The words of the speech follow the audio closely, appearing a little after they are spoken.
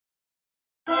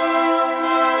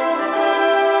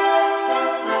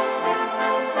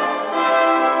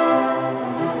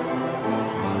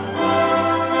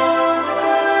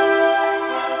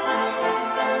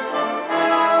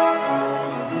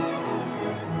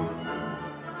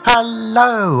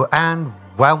Hello and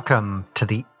welcome to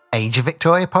the Age of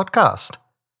Victoria podcast.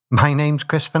 My name's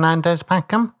Chris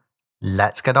Fernandez-Packham.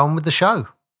 Let's get on with the show.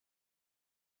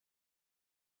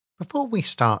 Before we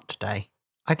start today,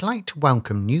 I'd like to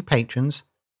welcome new patrons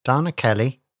Dana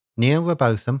Kelly, Neil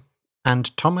Robotham,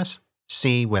 and Thomas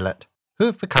C. Willett, who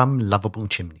have become lovable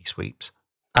chimney sweeps.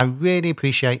 I really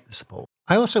appreciate the support.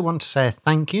 I also want to say a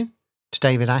thank you to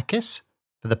David Ackes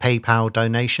for the PayPal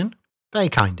donation. Very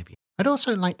kind of you. I'd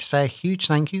also like to say a huge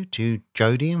thank you to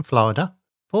Jodie in Florida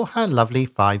for her lovely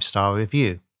 5-star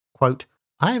review. Quote,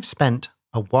 I have spent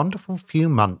a wonderful few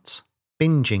months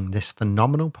binging this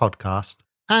phenomenal podcast,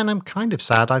 and I'm kind of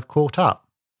sad I've caught up.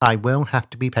 I will have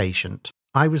to be patient.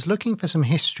 I was looking for some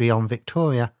history on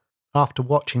Victoria after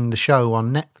watching the show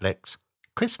on Netflix.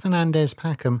 Chris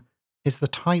Fernandez-Packham is the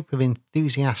type of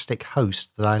enthusiastic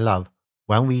host that I love,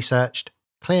 well-researched,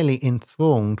 clearly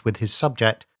enthralled with his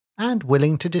subject, and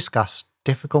willing to discuss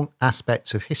difficult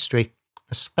aspects of history,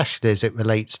 especially as it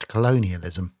relates to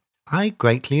colonialism. I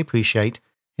greatly appreciate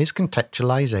his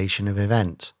contextualization of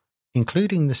events,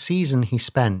 including the season he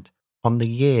spent on the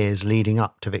years leading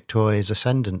up to Victoria's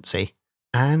ascendancy,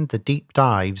 and the deep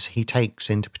dives he takes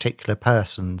into particular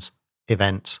persons,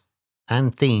 events,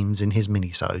 and themes in his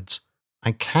minisodes.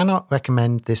 I cannot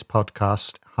recommend this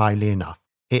podcast highly enough.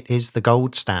 It is the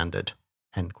gold standard.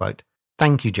 End quote.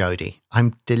 Thank you, Jodie.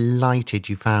 I'm delighted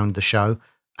you found the show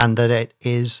and that it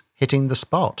is hitting the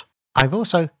spot. I've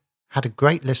also had a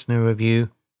great listener review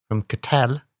from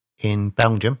Catel in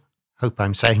Belgium. Hope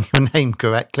I'm saying your name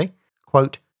correctly.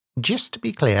 Quote, just to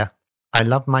be clear, I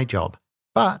love my job,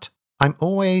 but I'm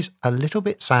always a little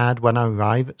bit sad when I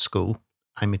arrive at school.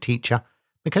 I'm a teacher,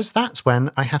 because that's when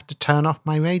I have to turn off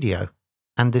my radio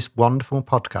and this wonderful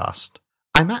podcast.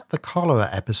 I'm at the cholera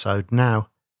episode now,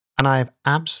 and I have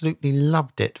absolutely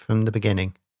loved it from the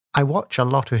beginning. I watch a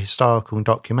lot of historical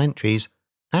documentaries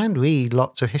and read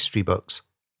lots of history books.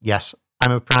 Yes,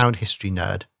 I'm a proud history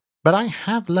nerd, but I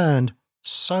have learned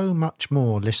so much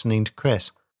more listening to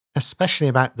Chris, especially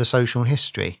about the social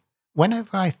history.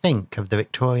 Whenever I think of the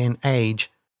Victorian age,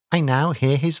 I now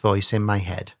hear his voice in my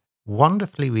head,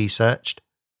 wonderfully researched,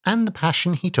 and the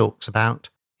passion he talks about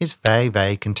is very,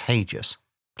 very contagious.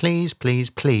 Please,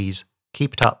 please, please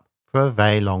keep it up for a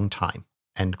very long time.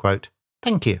 End quote.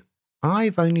 Thank you.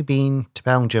 I've only been to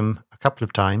Belgium a couple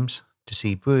of times to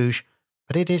see Bruges,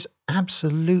 but it is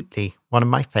absolutely one of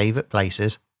my favourite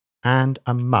places and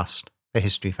a must for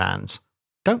history fans.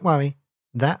 Don't worry,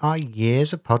 there are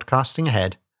years of podcasting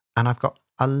ahead, and I've got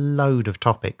a load of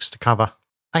topics to cover.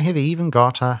 I have even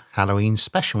got a Halloween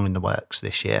special in the works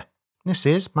this year. This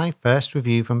is my first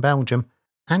review from Belgium,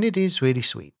 and it is really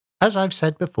sweet. As I've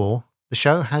said before, the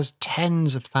show has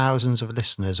tens of thousands of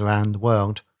listeners around the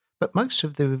world, but most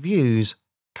of the reviews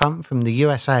come from the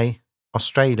USA,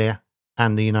 Australia,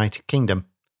 and the United Kingdom.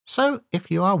 So if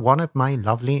you are one of my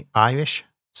lovely Irish,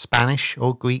 Spanish,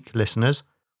 or Greek listeners,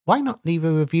 why not leave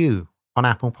a review on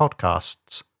Apple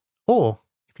Podcasts? Or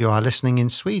if you are listening in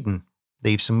Sweden,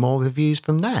 leave some more reviews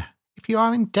from there. If you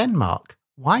are in Denmark,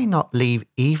 why not leave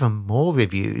even more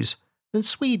reviews than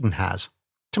Sweden has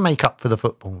to make up for the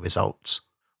football results?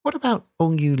 What about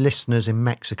all you listeners in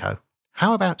Mexico?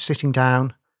 How about sitting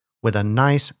down with a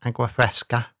nice agua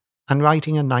fresca and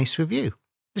writing a nice review?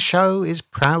 The show is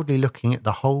proudly looking at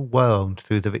the whole world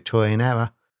through the Victorian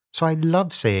era, so I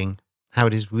love seeing how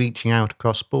it is reaching out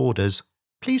across borders.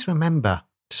 Please remember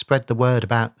to spread the word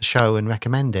about the show and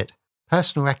recommend it.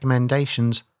 Personal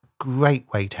recommendations are a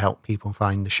great way to help people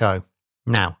find the show.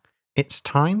 Now, it's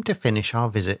time to finish our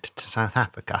visit to South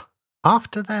Africa.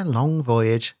 After their long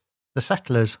voyage, the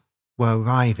settlers were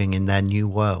arriving in their new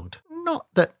world. Not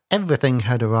that everything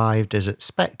had arrived as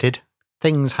expected.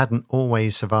 Things hadn't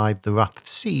always survived the rough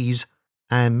seas,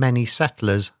 and many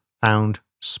settlers found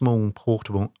small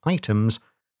portable items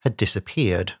had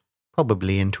disappeared,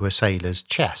 probably into a sailor's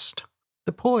chest.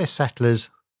 The poorest settlers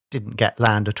didn't get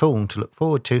land at all to look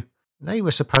forward to. They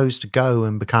were supposed to go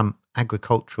and become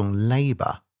agricultural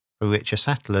labour for richer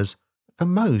settlers. For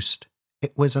most,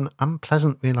 it was an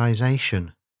unpleasant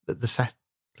realisation that the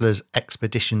settlers'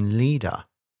 expedition leader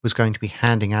was going to be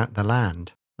handing out the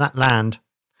land. That land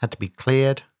had to be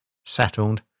cleared,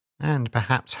 settled, and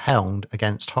perhaps held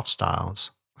against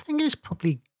hostiles. I think it is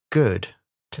probably good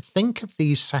to think of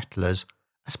these settlers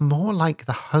as more like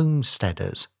the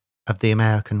homesteaders of the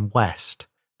American West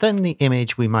than the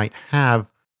image we might have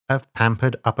of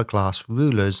pampered upper-class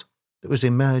rulers that was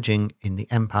emerging in the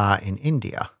empire in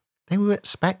India. They were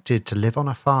expected to live on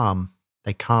a farm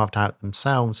they carved out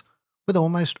themselves, with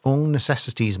almost all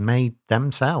necessities made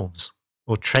themselves,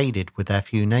 or traded with their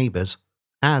few neighbours.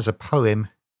 As a poem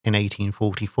in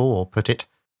 1844 put it,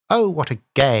 Oh, what a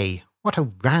gay, what a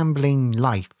rambling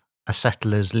life a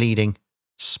settler's leading,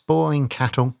 sporing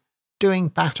cattle, doing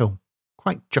battle,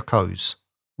 quite jocose,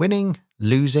 winning,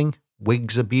 losing,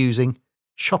 wigs abusing,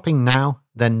 shopping now,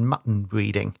 then mutton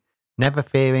breeding, never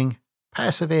fearing,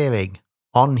 persevering,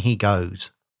 on he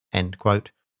goes. End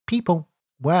quote. People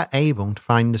were able to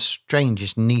find the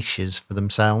strangest niches for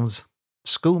themselves.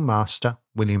 Schoolmaster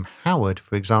William Howard,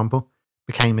 for example,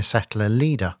 became a settler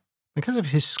leader. Because of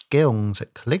his skills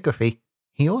at calligraphy,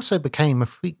 he also became a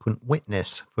frequent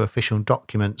witness for official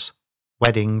documents,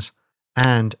 weddings,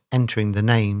 and entering the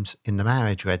names in the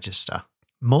marriage register.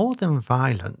 More than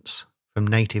violence from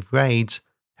native raids,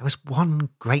 there was one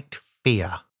great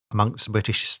fear amongst the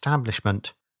British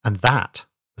establishment, and that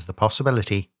was the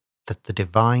possibility that the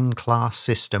divine class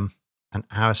system and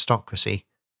aristocracy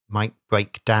might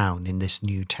break down in this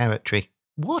new territory.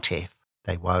 What if,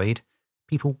 they worried,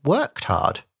 people worked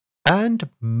hard, earned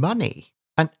money,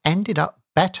 and ended up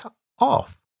better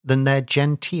off than their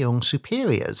genteel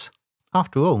superiors?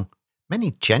 After all,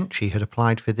 many gentry had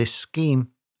applied for this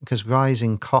scheme because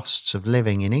rising costs of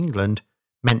living in England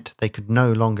meant they could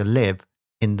no longer live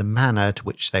in the manner to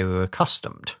which they were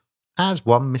accustomed. As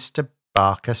one Mr.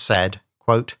 Barker said,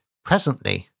 quote,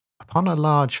 "Presently, upon a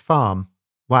large farm,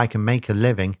 where I can make a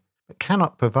living, but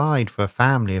cannot provide for a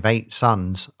family of 8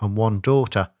 sons and 1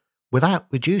 daughter, without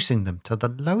reducing them to the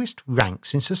lowest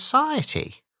ranks in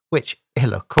society, which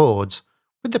ill accords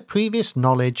with the previous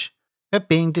knowledge of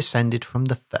being descended from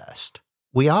the first.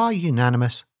 We are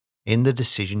unanimous in the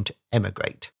decision to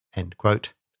emigrate." End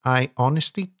quote. I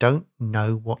honestly don't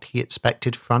know what he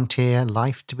expected frontier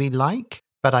life to be like,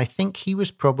 but I think he was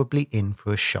probably in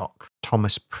for a shock.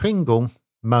 Thomas Pringle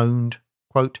moaned,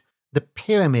 quote, "The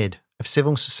pyramid of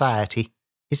civil society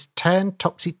is turned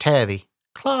topsy-turvy.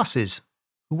 Classes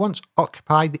who once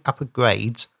occupied the upper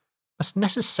grades must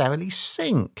necessarily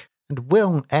sink, and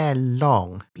will ere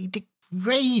long be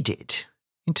degraded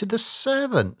into the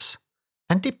servants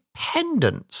and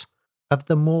dependents of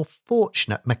the more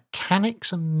fortunate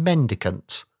mechanics and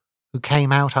mendicants who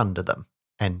came out under them."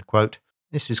 End quote.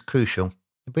 This is crucial.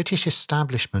 The British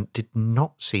establishment did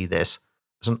not see this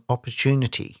as an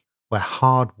opportunity where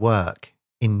hard work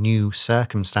in new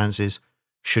circumstances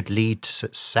should lead to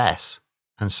success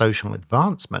and social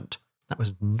advancement. That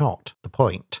was not the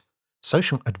point.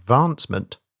 Social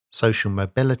advancement, social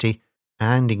mobility,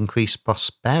 and increased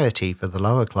prosperity for the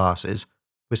lower classes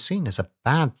was seen as a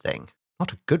bad thing,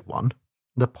 not a good one.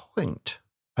 The point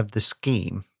of the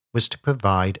scheme was to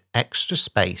provide extra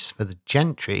space for the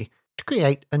gentry to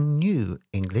create a new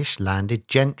English landed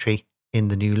gentry in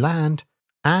the new land,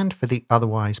 and for the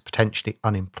otherwise potentially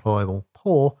unemployable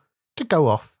poor to go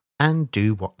off and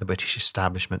do what the British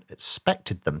establishment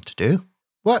expected them to do: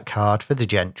 work hard for the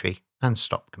gentry and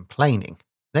stop complaining.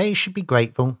 They should be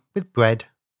grateful with bread,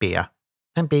 beer,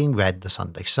 and being read the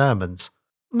Sunday sermons,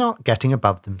 not getting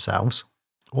above themselves,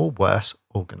 or worse,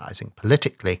 organising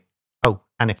politically. Oh,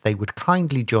 and if they would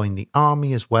kindly join the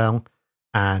army as well,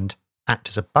 and act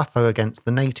as a buffer against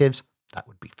the natives, that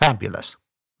would be fabulous.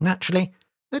 Naturally,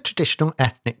 the traditional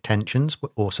ethnic tensions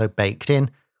were also baked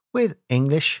in, with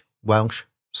English, Welsh,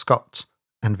 Scots,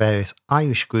 and various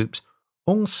Irish groups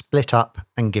all split up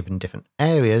and given different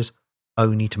areas,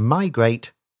 only to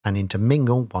migrate and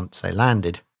intermingle once they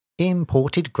landed.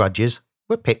 Imported grudges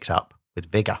were picked up with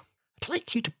vigour. I'd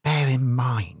like you to bear in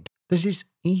mind that it is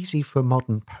easy for a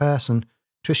modern person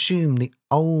to assume the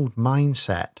old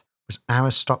mindset was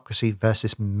aristocracy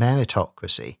versus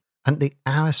meritocracy, and the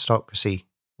aristocracy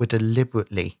were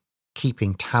deliberately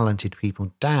keeping talented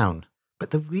people down.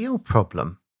 But the real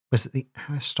problem was that the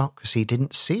aristocracy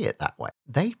didn't see it that way.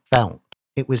 They felt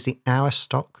it was the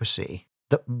aristocracy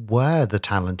that were the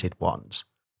talented ones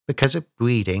because of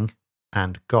breeding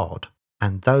and God,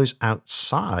 and those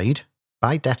outside,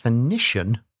 by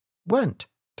definition, weren't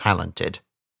talented.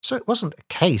 So it wasn't a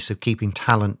case of keeping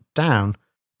talent down,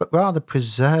 but rather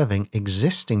preserving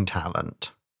existing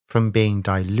talent from being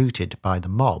diluted by the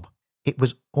mob. It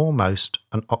was almost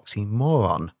an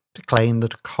oxymoron to claim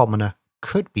that a commoner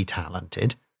could be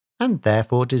talented and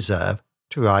therefore deserve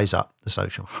to rise up the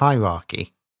social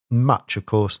hierarchy. Much, of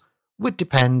course, would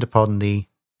depend upon the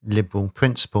liberal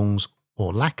principles,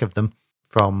 or lack of them,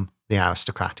 from the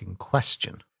aristocrat in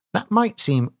question. That might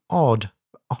seem odd,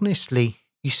 but honestly,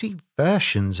 you see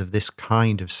versions of this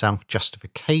kind of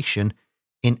self-justification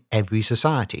in every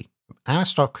society, from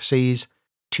aristocracies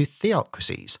to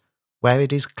theocracies, where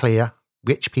it is clear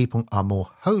rich people are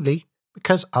more holy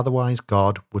because otherwise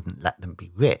God wouldn't let them be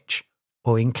rich,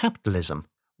 or in capitalism,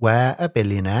 where a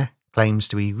billionaire claims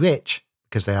to be rich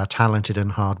because they are talented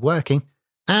and hard-working,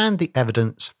 and the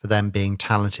evidence for them being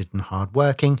talented and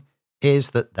hard-working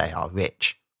is that they are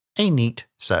rich. A neat,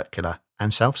 circular,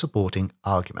 and self-supporting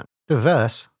argument. The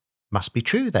reverse must be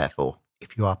true, therefore.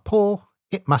 If you are poor,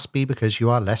 it must be because you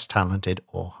are less talented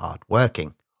or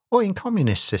hard-working. Or in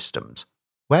communist systems,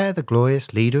 where the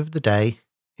glorious leader of the day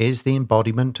is the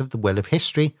embodiment of the will of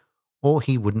history, or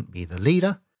he wouldn't be the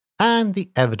leader, and the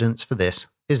evidence for this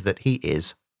is that he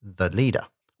is the leader.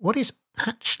 What is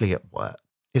actually at work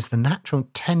is the natural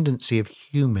tendency of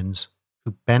humans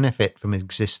who benefit from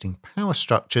existing power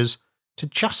structures to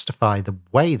justify the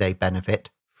way they benefit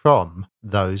from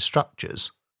those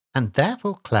structures, and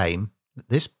therefore claim that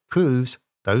this proves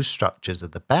those structures are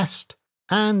the best,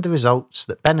 and the results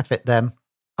that benefit them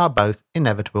are both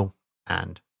inevitable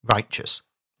and righteous.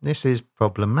 This is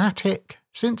problematic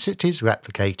since it is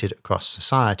replicated across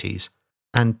societies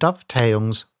and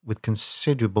dovetails with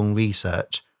considerable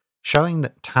research showing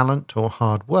that talent or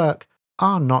hard work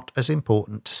are not as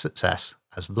important to success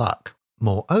as luck.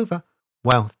 Moreover,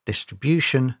 wealth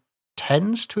distribution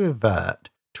tends to revert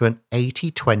to an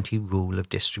 80-20 rule of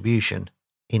distribution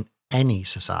in any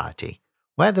society,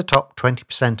 where the top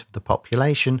 20% of the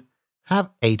population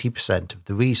have 80% of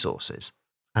the resources,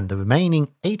 and the remaining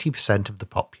 80% of the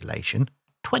population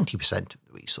 20% of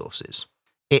the resources.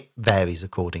 It varies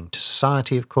according to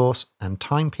society, of course, and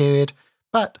time period,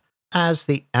 but as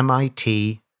the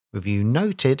MIT review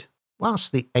noted,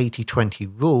 whilst the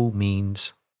 80-20 rule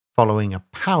means following a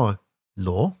power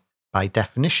law, by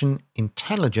definition,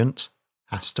 intelligence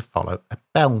has to follow a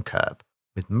bell curve,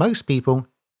 with most people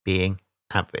being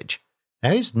average.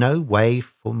 There is no way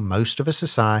for most of a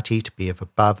society to be of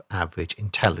above average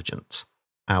intelligence.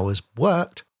 Hours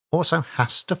worked also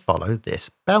has to follow this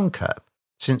bell curve,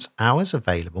 since hours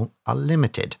available are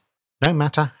limited, no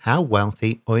matter how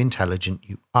wealthy or intelligent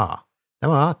you are. There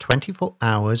are 24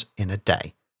 hours in a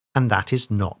day, and that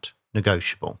is not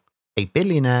negotiable. A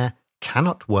billionaire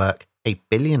cannot work 1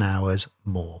 billion hours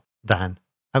more than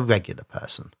a regular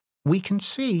person. We can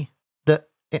see that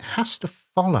it has to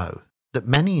follow that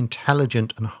many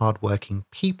intelligent and hardworking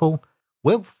people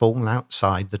will fall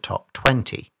outside the top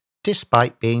 20,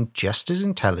 despite being just as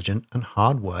intelligent and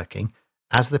hardworking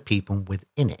as the people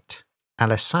within it.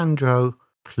 Alessandro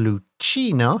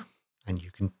Pluchino, and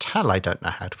you can tell I don't know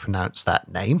how to pronounce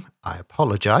that name, I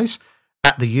apologise,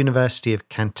 at the University of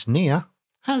Catania,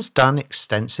 has done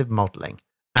extensive modelling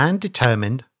and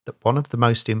determined that one of the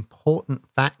most important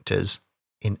factors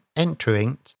in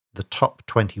entering the top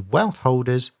 20 wealth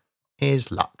holders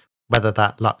is luck, whether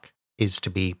that luck is to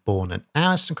be born an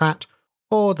aristocrat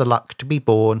or the luck to be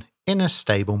born in a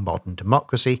stable modern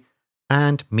democracy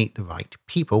and meet the right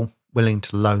people willing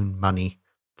to loan money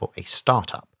for a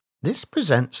startup. This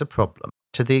presents a problem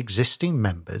to the existing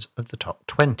members of the top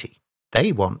 20.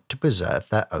 They want to preserve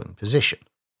their own position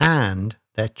and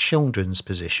their children's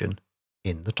position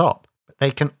in the top, but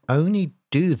they can only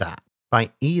do that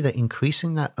by either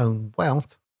increasing their own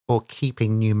wealth or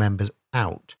keeping new members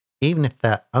out, even if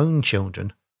their own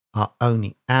children are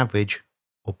only average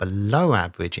or below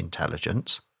average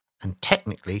intelligence and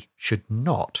technically should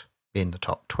not be in the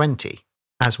top 20.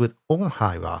 As with all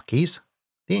hierarchies,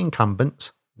 the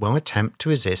incumbents will attempt to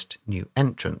resist new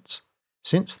entrants,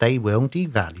 since they will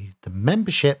devalue the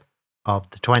membership of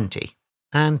the 20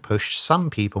 and push some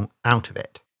people out of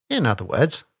it. In other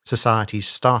words, society's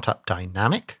startup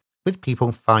dynamic, with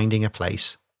people finding a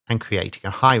place and creating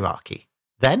a hierarchy.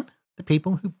 Then, the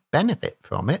people who benefit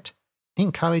from it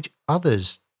encourage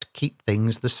others to keep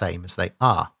things the same as they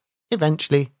are.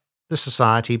 Eventually, the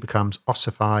society becomes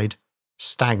ossified,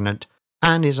 stagnant,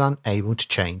 and is unable to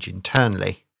change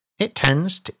internally. It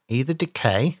tends to either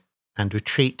decay and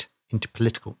retreat into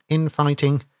political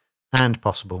infighting and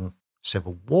possible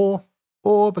civil war,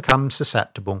 or become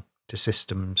susceptible to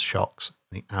systems shocks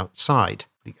from the outside.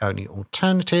 The only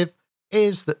alternative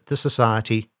is that the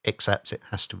society accepts it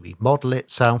has to remodel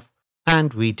itself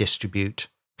and redistribute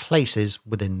places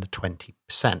within the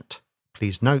 20%.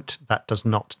 Please note that does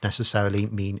not necessarily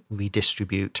mean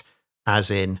redistribute as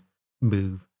in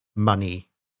move money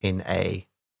in a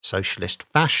socialist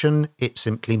fashion. It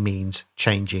simply means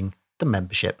changing the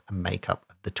membership and makeup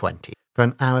of the 20. For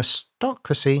an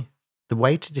aristocracy, the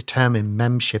way to determine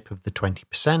membership of the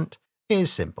 20%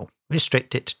 is simple.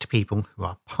 Restrict it to people who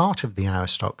are part of the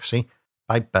aristocracy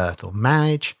by birth or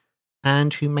marriage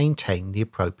and who maintain the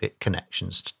appropriate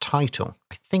connections to title.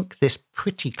 I think this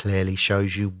pretty clearly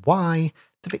shows you why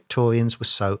the Victorians were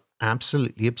so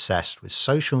absolutely obsessed with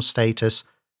social status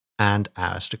and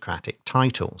aristocratic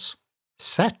titles.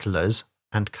 Settlers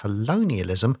and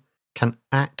colonialism can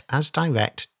act as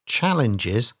direct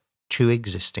challenges to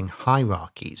existing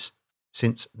hierarchies.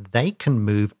 since they can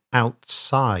move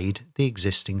outside the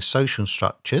existing social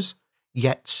structures,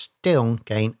 yet still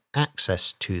gain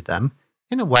access to them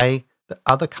in a way that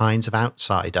other kinds of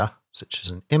outsider, such as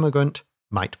an immigrant,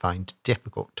 might find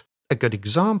difficult. A good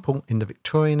example in the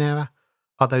Victorian era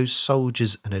are those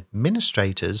soldiers and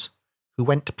administrators who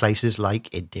went to places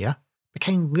like India,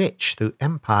 became rich through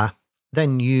empire,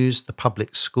 then used the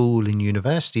public school and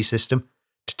university system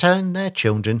to turn their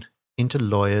children into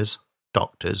lawyers,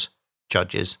 doctors,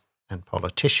 judges, and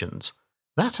politicians.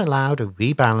 That allowed a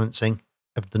rebalancing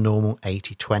of the normal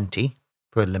 80-20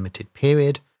 for a limited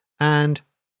period and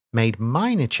made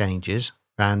minor changes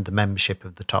around the membership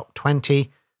of the top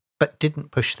 20, but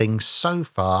didn't push things so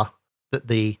far that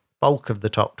the bulk of the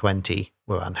top 20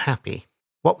 were unhappy.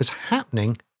 What was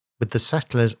happening with the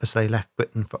settlers as they left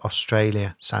Britain for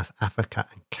Australia, South Africa,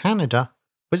 and Canada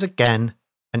was again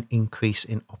an increase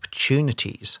in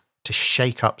opportunities to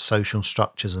shake up social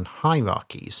structures and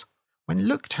hierarchies. When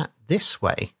looked at this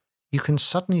way, you can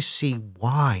suddenly see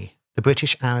why the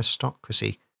British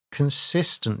aristocracy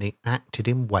consistently acted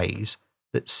in ways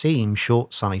that seem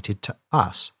short-sighted to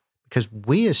us, because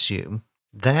we assume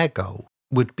their goal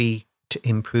would be to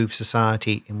improve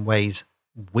society in ways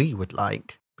we would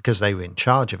like, because they were in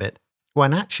charge of it,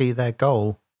 when actually their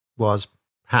goal was,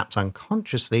 perhaps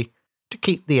unconsciously, to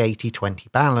keep the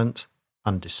 80-20 balance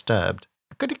undisturbed.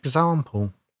 A good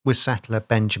example was settler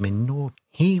Benjamin Norton.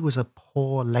 He was a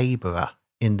poor labourer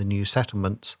in the new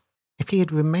settlements. If he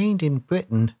had remained in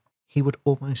Britain, he would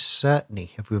almost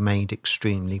certainly have remained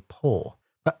extremely poor.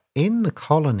 But in the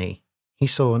colony, he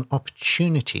saw an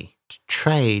opportunity to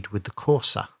trade with the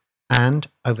Corsa, and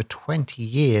over 20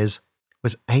 years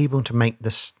was able to make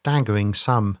the staggering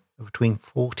sum of between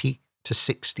 £40,000 to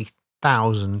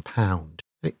 £60,000.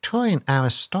 The Victorian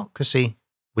aristocracy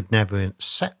would never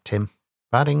accept him,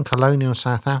 but in colonial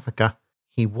South Africa,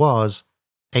 he was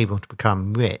able to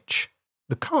become rich.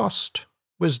 The cost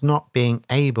was not being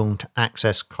able to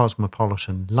access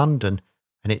cosmopolitan London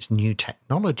and its new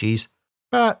technologies,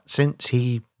 but since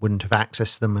he wouldn't have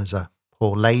accessed them as a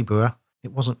poor labourer,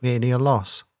 it wasn't really a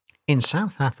loss. In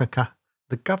South Africa,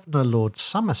 the Governor Lord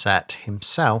Somerset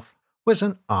himself was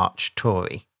an arch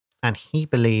Tory, and he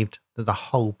believed that the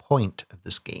whole point of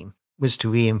the scheme was to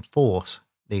reinforce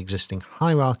the existing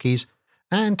hierarchies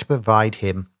and to provide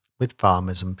him with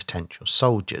farmers and potential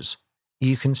soldiers.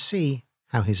 You can see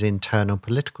how his internal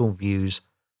political views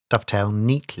dovetail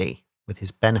neatly with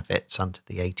his benefits under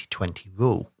the 80-20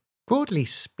 rule. Broadly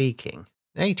speaking,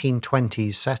 the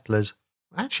 1820s settlers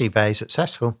were actually very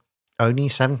successful. Only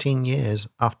 17 years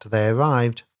after they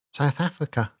arrived, South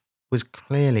Africa was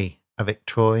clearly a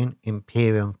Victorian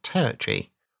imperial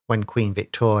territory when Queen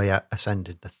Victoria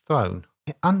ascended the throne.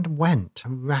 It underwent a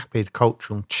rapid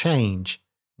cultural change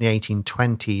in the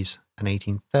 1820s and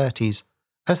 1830s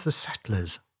as the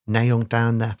settlers nailed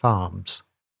down their farms,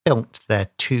 built their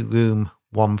 2-room,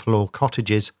 1-floor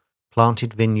cottages,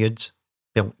 planted vineyards,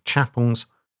 built chapels,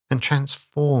 and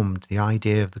transformed the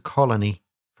idea of the colony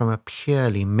from a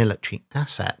purely military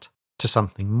asset to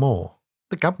something more.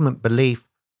 The government belief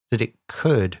that it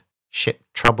could ship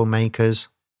troublemakers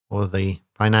or the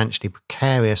financially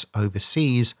precarious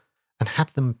overseas and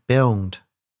have them build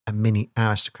a mini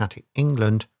aristocratic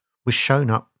England was shown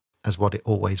up as what it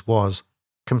always was,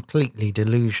 completely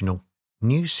delusional.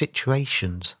 New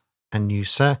situations and new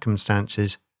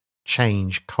circumstances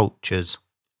change cultures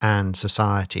and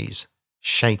societies,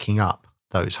 shaking up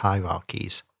those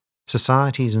hierarchies.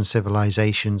 Societies and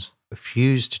civilizations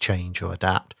refuse to change or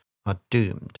adapt are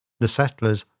doomed. The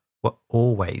settlers were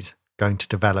always going to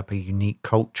develop a unique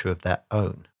culture of their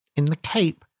own. In the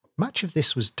Cape, much of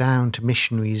this was down to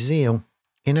missionary zeal.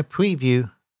 In a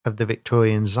preview of the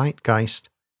Victorian zeitgeist,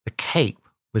 the Cape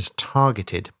was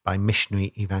targeted by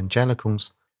missionary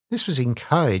evangelicals. This was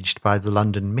encouraged by the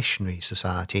London Missionary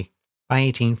Society. By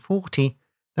 1840,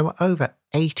 there were over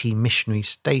 80 missionary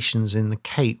stations in the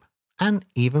Cape and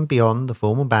even beyond the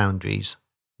formal boundaries,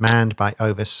 manned by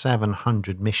over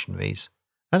 700 missionaries.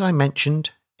 As I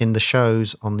mentioned in the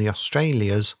shows on the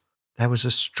Australias, there was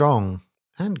a strong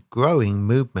and growing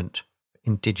movement for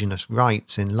Indigenous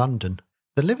rights in London.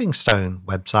 The Livingstone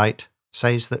website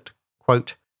says that,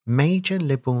 quote, major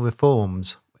liberal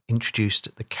reforms were introduced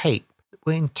at the Cape that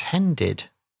were intended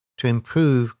to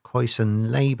improve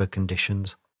Khoisan labour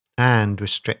conditions and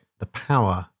restrict the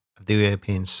power of the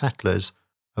European settlers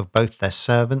of both their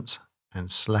servants and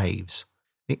slaves.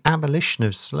 The abolition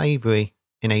of slavery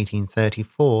in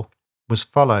 1834 was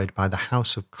followed by the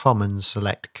House of Commons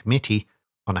Select Committee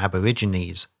on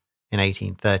Aborigines in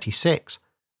 1836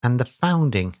 and the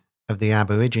founding of the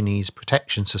Aborigines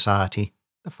Protection Society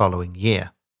the following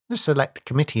year. the Select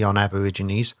Committee on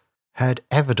Aborigines heard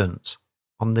evidence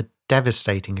on the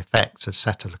devastating effects of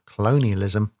settler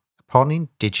colonialism upon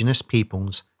Indigenous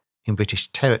peoples in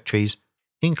British territories,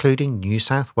 including New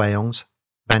South Wales,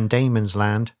 Van Diemen's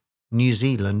Land, New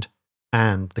Zealand,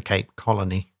 and the Cape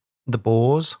Colony. The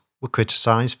Boers were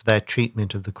criticised for their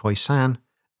treatment of the Khoisan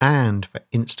and for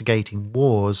instigating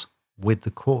wars with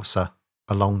the Xhosa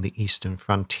along the eastern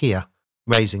frontier,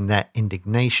 raising their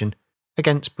indignation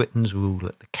against Britain's rule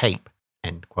at the Cape.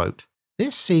 End quote.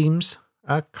 This seems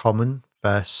a common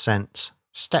first sense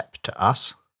step to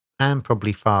us, and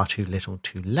probably far too little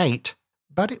too late,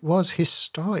 but it was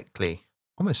historically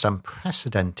almost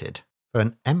unprecedented for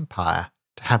an empire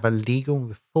to have a legal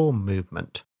reform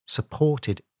movement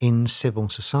supported in civil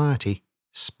society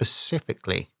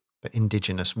specifically for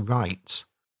Indigenous rights.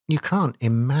 You can't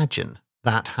imagine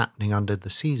that happening under the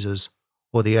Caesars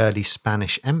or the early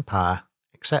Spanish Empire,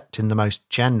 except in the most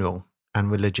general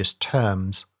and religious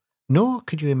terms. Nor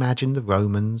could you imagine the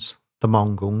Romans, the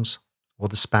Mongols, or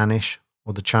the Spanish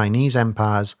or the Chinese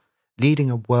empires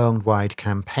leading a worldwide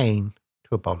campaign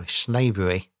to abolish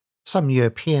slavery. Some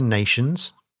European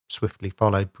nations swiftly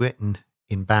followed Britain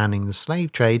in banning the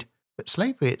slave trade, but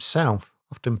slavery itself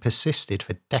often persisted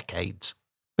for decades.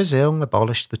 Brazil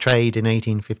abolished the trade in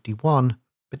 1851,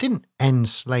 but didn't end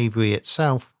slavery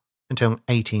itself until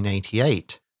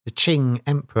 1888. The Qing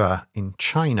Emperor in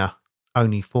China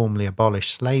only formally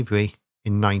abolished slavery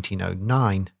in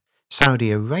 1909.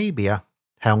 Saudi Arabia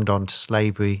held on to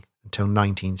slavery until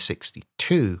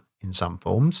 1962 in some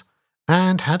forms,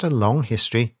 and had a long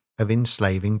history of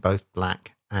enslaving both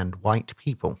black and white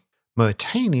people.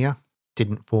 Mauritania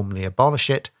didn't formally abolish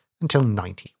it until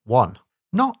 91.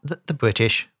 Not that the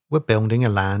British were building a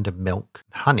land of milk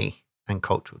and honey and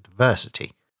cultural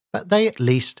diversity, but they at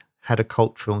least had a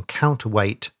cultural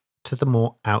counterweight to the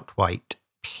more outright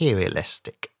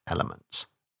imperialistic elements.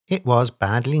 It was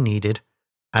badly needed,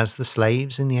 as the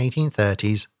slaves in the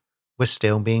 1830s were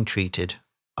still being treated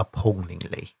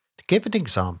appallingly. To give an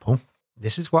example,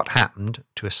 this is what happened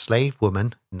to a slave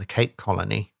woman in the Cape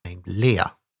Colony named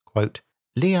Leah. Quote,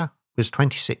 Leah was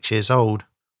 26 years old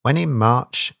when in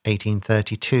March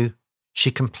 1832 she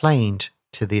complained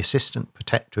to the Assistant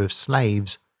Protector of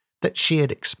Slaves that she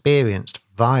had experienced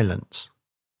violence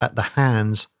at the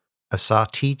hands of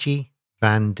Sartiji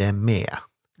van der Meer.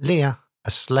 Leah,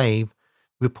 a slave,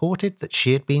 reported that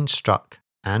she had been struck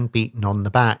and beaten on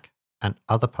the back and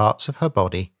other parts of her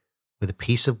body with a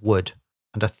piece of wood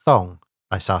and a thong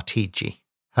by Sartiji,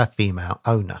 her female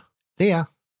owner. Leah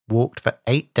walked for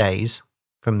 8 days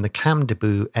from the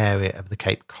Kamdebou area of the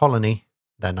Cape Colony,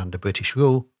 then under British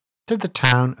rule, to the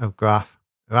town of Graf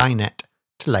Reinet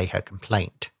to lay her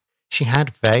complaint. She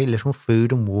had very little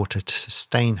food and water to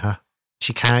sustain her.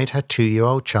 She carried her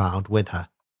 2-year-old child with her.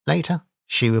 Later,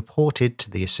 she reported to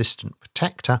the Assistant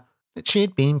Protector that she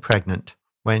had been pregnant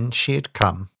when she had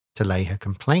come to lay her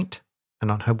complaint, and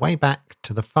on her way back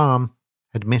to the farm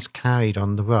had miscarried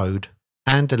on the road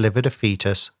and delivered a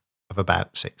fetus of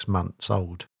about 6 months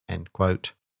old. End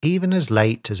quote. Even as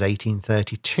late as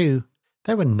 1832,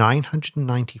 there were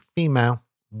 990 female,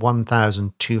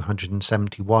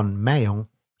 1,271 male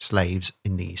slaves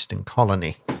in the Eastern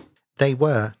Colony. They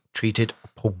were treated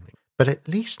appallingly, but at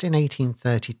least in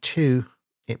 1832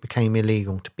 it became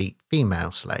illegal to beat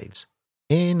female slaves.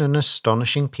 In an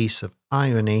astonishing piece of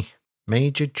irony,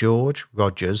 Major George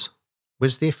Rogers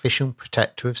was the official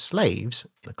protector of slaves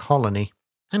in the colony,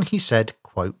 and he said,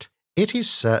 quote, It is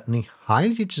certainly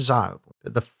highly desirable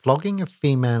that the flogging of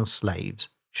female slaves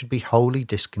should be wholly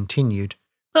discontinued,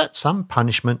 but some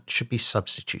punishment should be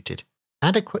substituted,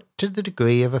 adequate to the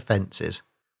degree of offences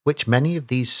which many of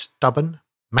these stubborn,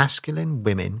 masculine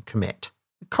women commit.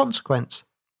 The consequence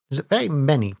is that very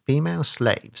many female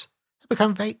slaves have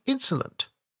become very insolent,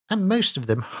 and most of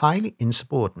them highly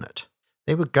insubordinate.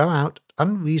 They would go out at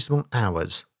unreasonable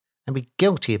hours and be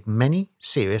guilty of many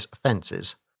serious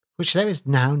offences, which there is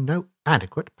now no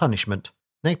adequate punishment.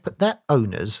 They put their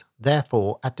owners,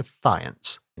 therefore, at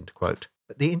defiance. End quote.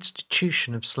 But the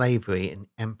institution of slavery in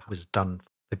empire was done.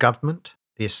 The government,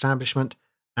 the establishment,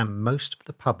 and most of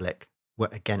the public were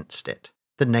against it.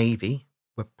 The Navy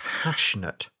were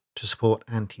passionate to support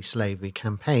anti-slavery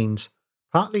campaigns,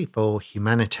 partly for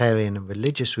humanitarian and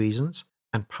religious reasons,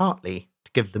 and partly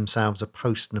to give themselves a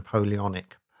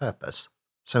post-Napoleonic purpose.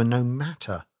 So no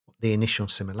matter what the initial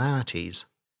similarities,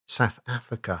 South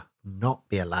Africa would not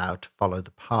be allowed to follow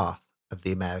the path of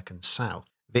the American South.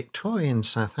 Victorian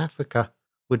South Africa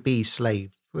would be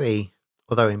slave-free,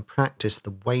 although in practice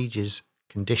the wages,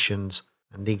 conditions,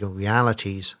 and legal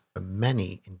realities for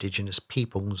many indigenous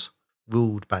peoples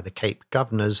ruled by the Cape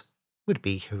governors would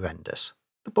be horrendous.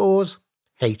 The Boers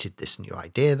hated this new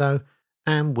idea, though,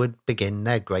 and would begin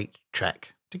their great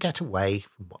trek to get away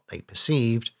from what they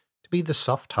perceived to be the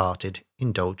soft-hearted,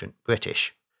 indulgent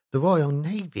British. The Royal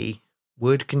Navy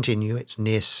would continue its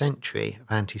near century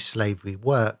of anti-slavery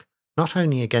work, not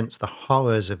only against the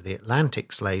horrors of the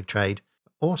Atlantic slave trade,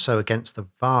 but also against the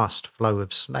vast flow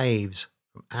of slaves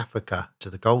from Africa to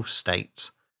the Gulf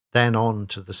states, then on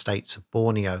to the states of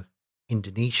Borneo,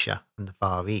 Indonesia, and the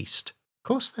Far East. Of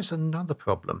course, there's another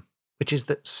problem, which is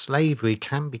that slavery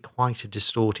can be quite a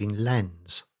distorting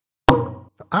lens.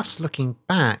 For us looking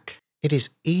back, it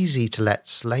is easy to let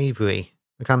slavery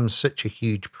become such a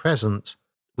huge presence,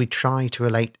 we try to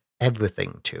relate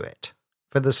everything to it.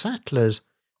 For the settlers,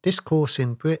 discourse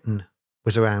in Britain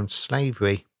was around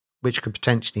slavery, which could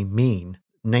potentially mean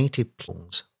native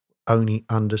peoples only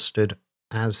understood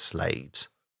as slaves,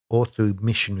 or through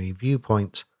missionary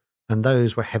viewpoints, and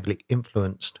those were heavily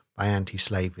influenced by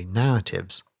anti-slavery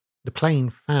narratives. The plain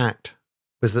fact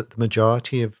was that the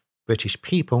majority of British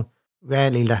people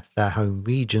rarely left their home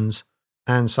regions,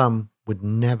 and some would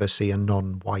never see a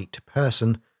non-white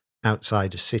person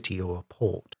outside a city or a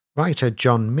port. Writer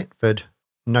John Mitford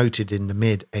noted in the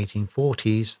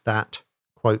mid-1840s that,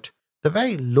 quote, "the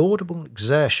very laudable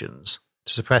exertions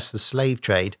to suppress the slave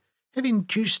trade have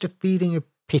induced a feeling of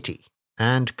pity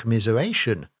and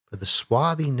commiseration for the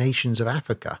swarthy nations of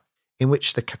Africa, in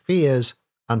which the Kaffirs,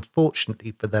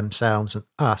 unfortunately for themselves and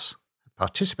us, have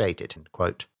participated." End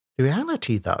quote. The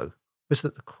reality, though, was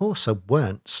that the Xhosa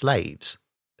weren't slaves.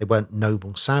 They weren't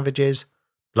noble savages,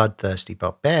 bloodthirsty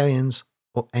barbarians,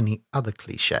 or any other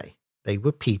cliché. They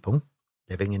were people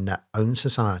living in their own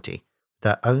society,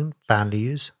 their own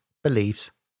values,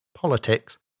 beliefs,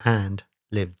 politics, and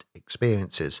lived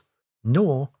experiences.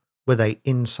 Nor were they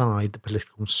inside the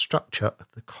political structure of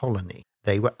the colony.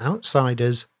 They were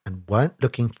outsiders and weren't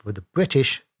looking for the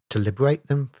British to liberate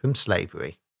them from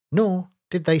slavery. Nor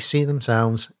did they see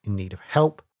themselves in need of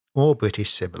help or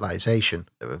British civilization,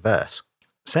 the reverse.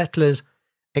 Settlers,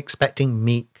 expecting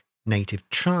meek native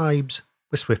tribes,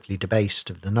 were swiftly debased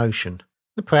of the notion.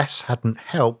 The press hadn't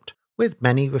helped, with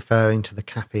many referring to the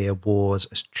Kaffir Wars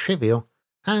as trivial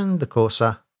and the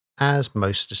Xhosa as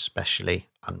most especially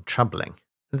untroubling.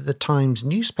 The Times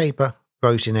newspaper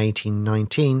wrote in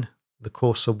 1819 the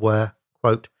Xhosa were,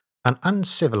 quote, "an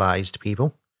uncivilized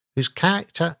people whose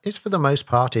character is for the most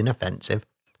part inoffensive,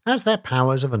 as their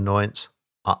powers of annoyance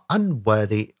are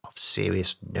unworthy of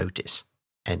serious notice."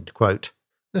 End quote.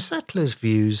 The settlers'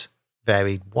 views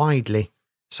varied widely.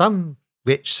 Some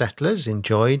rich settlers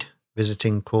enjoyed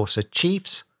visiting Xhosa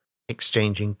chiefs,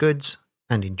 exchanging goods,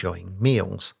 and enjoying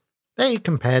meals. They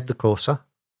compared the Xhosa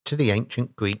to the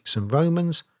ancient Greeks and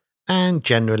Romans, and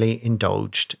generally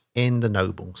indulged in the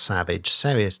noble savage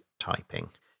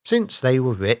stereotyping. Since they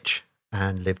were rich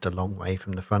and lived a long way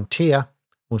from the frontier,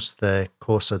 whilst the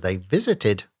Xhosa they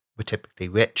visited were typically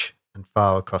rich and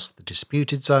far across the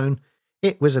disputed zone,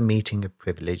 it was a meeting of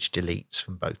privileged elites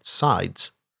from both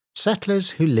sides.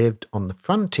 Settlers who lived on the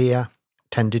frontier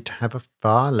tended to have a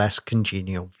far less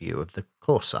congenial view of the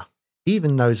Xhosa.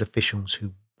 Even those officials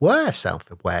who were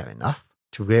self-aware enough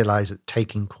to realise that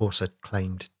taking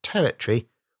Xhosa-claimed territory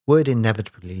would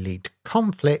inevitably lead to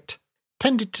conflict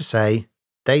tended to say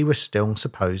they were still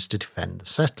supposed to defend the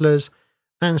settlers,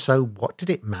 and so what did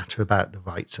it matter about the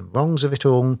rights and wrongs of it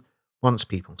all once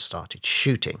people started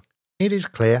shooting? It is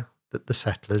clear that the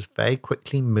settlers very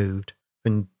quickly moved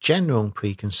from general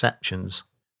preconceptions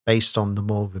based on the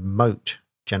more remote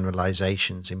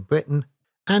generalisations in Britain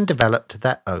and developed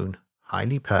their own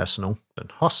highly personal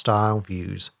and hostile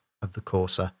views of the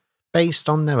Xhosa based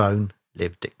on their own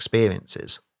lived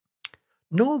experiences.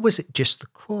 Nor was it just the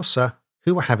Xhosa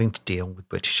who were having to deal with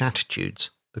British attitudes.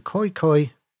 The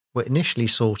Khoikhoi were initially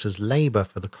sought as labour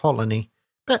for the colony,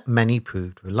 but many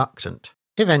proved reluctant.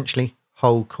 Eventually,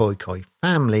 whole Khoikhoi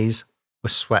families were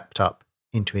swept up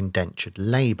into indentured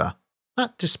labour,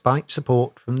 but despite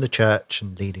support from the church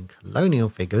and leading colonial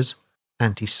figures,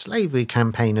 anti-slavery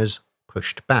campaigners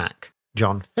pushed back.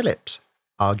 John Phillips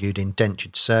argued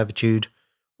indentured servitude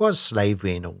was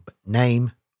slavery in all but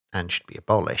name and should be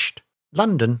abolished.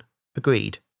 London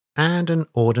agreed, and an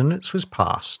ordinance was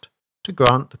passed to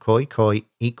grant the Khoikhoi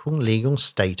equal legal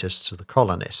status to the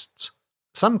colonists.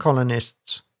 Some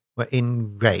colonists were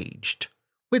enraged,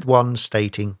 with one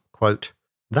stating, quote,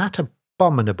 "that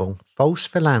abominable false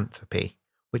philanthropy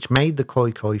which made the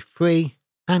Khoikhoi free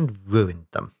and ruined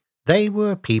them. They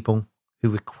were a people who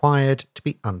required to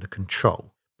be under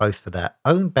control, both for their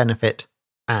own benefit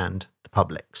and the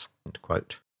public's." End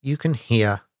quote. You can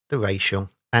hear the racial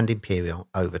and imperial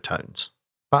overtones,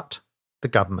 but the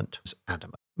government was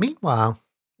adamant. Meanwhile,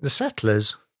 the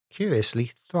settlers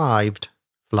curiously thrived.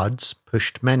 Floods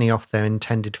pushed many off their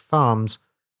intended farms,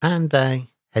 and they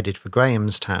headed for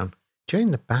Grahamstown.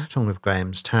 During the Battle of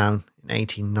Grahamstown in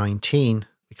 1819,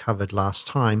 we covered last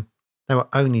time, there were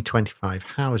only 25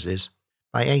 houses.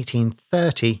 By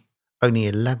 1830, only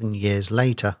 11 years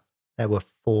later, there were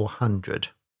 400.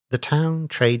 The town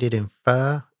traded in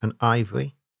fur and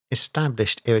ivory,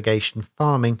 established irrigation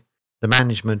farming, the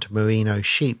management of merino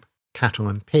sheep, cattle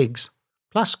and pigs,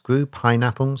 plus grew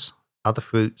pineapples, other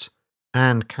fruits,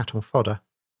 and cattle fodder,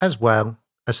 as well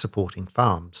as supporting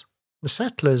farms. The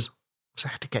settlers also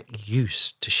had to get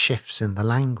used to shifts in the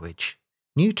language.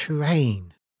 New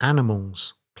terrain,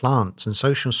 animals, plants, and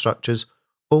social structures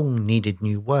all needed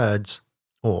new words,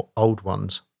 or old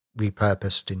ones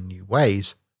repurposed in new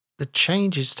ways. The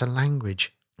changes to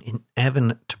language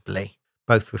inevitably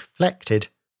both reflected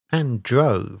and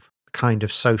drove the kind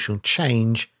of social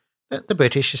change that the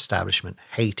British establishment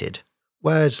hated.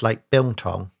 Words like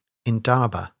biltong,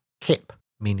 indaba, kip,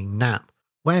 meaning nap,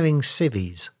 wearing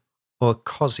civvies, or a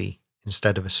cosy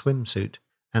instead of a swimsuit,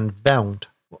 and veld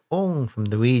were all from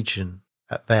the region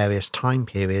at various time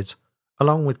periods,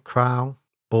 along with kraal,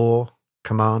 boer,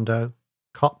 commando,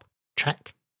 kop,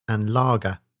 trek, and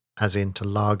lager, as in to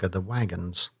lager the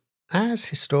wagons. As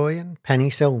historian Penny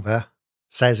Silver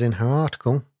says in her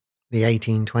article, The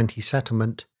 1820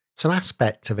 Settlement, some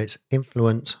aspects of its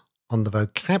influence on the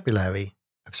vocabulary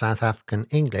of South African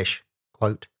English,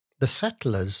 quote, the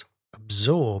settlers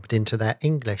absorbed into their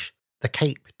English the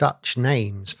Cape Dutch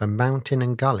names for mountain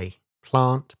and gully,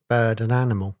 plant, bird and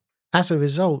animal. As a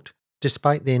result,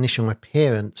 despite the initial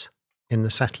appearance in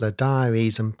the settler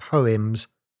diaries and poems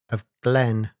of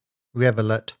glen,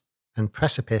 rivulet and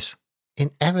precipice,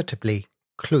 inevitably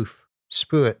kloof,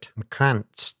 spruit and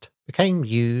kranst became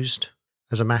used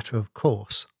as a matter of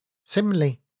course.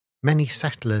 Similarly, many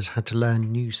settlers had to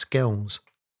learn new skills,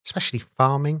 especially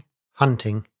farming,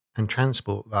 hunting and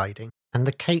transport riding, and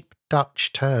the Cape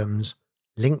Dutch terms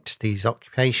linked to these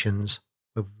occupations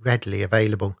were readily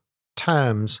available.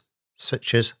 Terms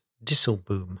such as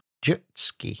disselboom,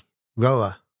 jutski,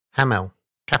 rower, hamel,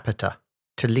 capita,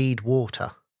 to lead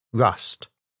water, rust,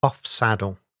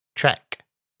 off-saddle, trek,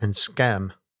 and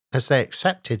skerm, as they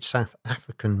accepted South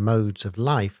African modes of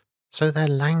life, so their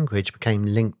language became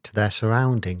linked to their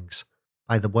surroundings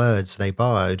by the words they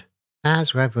borrowed.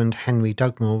 As Reverend Henry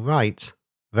Dugmore writes,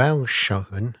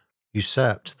 Velschoen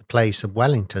usurped the place of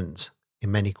Wellingtons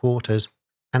in many quarters,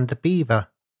 and the beaver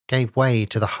gave way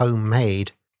to the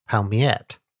home-made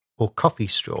palmiette, or coffee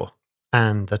straw,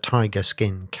 and the tiger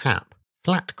skin cap.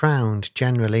 Flat ground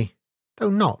generally, though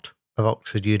not of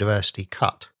Oxford University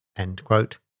cut, end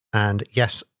quote. And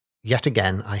yes, yet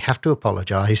again, I have to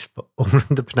apologise for all of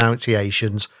the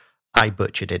pronunciations I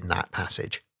butchered in that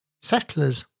passage.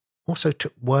 Settlers also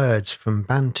took words from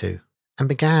Bantu and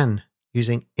began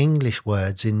using English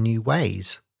words in new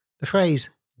ways. The phrase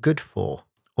good for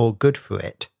or good for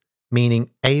it,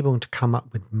 meaning able to come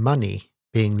up with money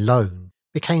being loaned,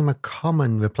 became a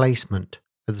common replacement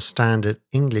for the standard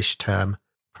English term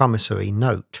promissory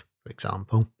note, for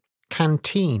example.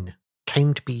 Canteen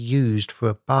came to be used for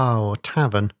a bar or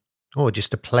tavern, or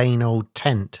just a plain old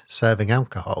tent serving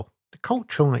alcohol. The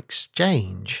cultural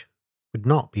exchange would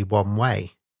not be one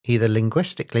way, either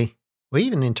linguistically or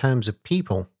even in terms of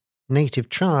people. Native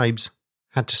tribes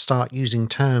had to start using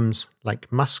terms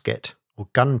like musket or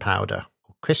gunpowder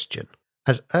or Christian.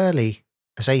 As early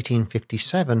as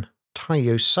 1857,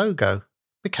 Tayo Sogo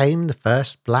became the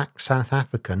first black South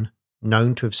African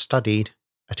known to have studied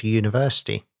at a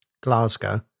university,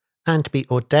 Glasgow, and to be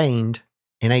ordained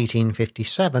in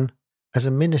 1857 as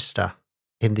a minister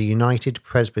in the United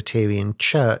Presbyterian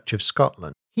Church of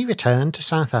Scotland. He returned to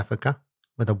South Africa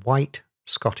with a white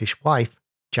Scottish wife,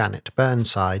 Janet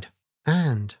Burnside,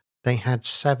 and they had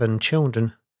 7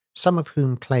 children, some of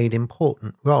whom played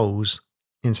important roles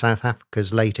in South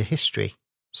Africa's later history.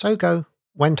 Sogo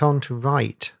went on to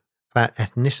write about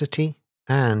ethnicity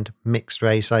and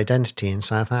mixed-race identity in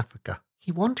South Africa.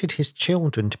 He wanted his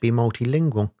children to be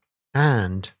multilingual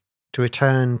and to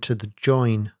return to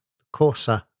join the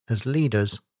Xhosa as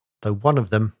leaders, though one of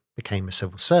them became a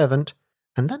civil servant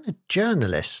and then a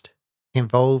journalist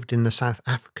involved in the South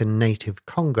African Native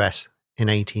Congress in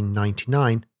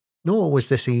 1899. Nor was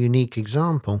this a unique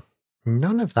example.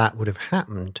 None of that would have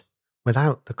happened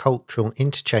without the cultural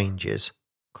interchanges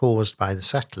caused by the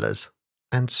settlers,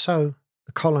 and so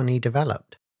the colony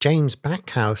developed. James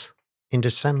Backhouse, in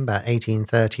December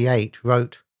 1838,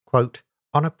 wrote, quote,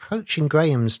 on approaching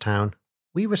Grahamstown,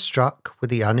 we were struck with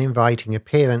the uninviting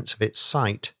appearance of its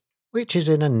site, which is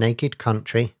in a naked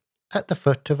country at the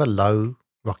foot of a low,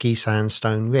 rocky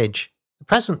sandstone ridge. The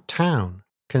present town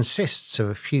consists of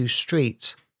a few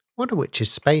streets, one of which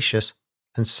is spacious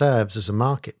and serves as a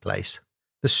marketplace.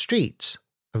 The streets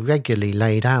are regularly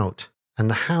laid out, and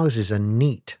the houses are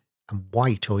neat and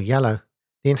white or yellow.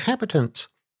 The inhabitants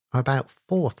are about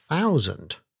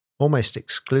 4,000, almost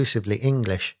exclusively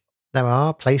English. There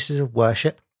are places of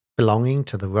worship belonging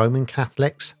to the Roman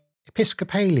Catholics,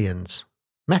 Episcopalians,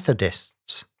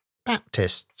 Methodists,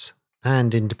 Baptists,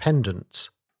 and Independents.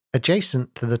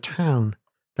 Adjacent to the town,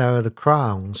 there are the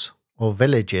kraals, or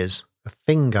villages, of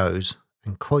Fingos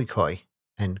and Khoikhoi.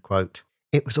 End quote.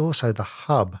 It was also the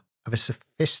hub of a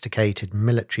sophisticated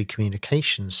military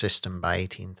communications system by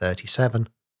 1837,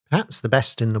 perhaps the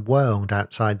best in the world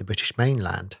outside the British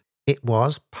mainland. It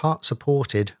was part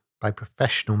supported by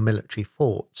professional military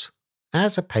forts.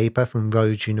 As a paper from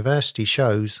Rhodes University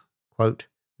shows, quote,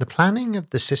 the planning of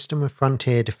the system of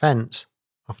frontier defence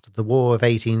after the War of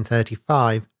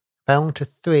 1835 fell to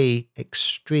three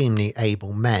extremely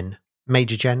able men,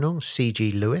 Major General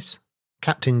C.G. Lewis,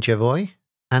 Captain Jervois,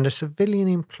 and a civilian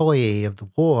employee of the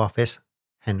War Office,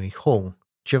 Henry Hall.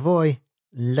 Jervois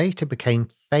later became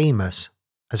famous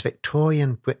as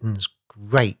Victorian Britain's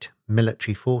great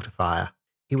military fortifier.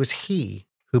 It was he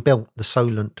who built the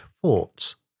Solent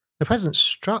forts. The present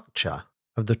structure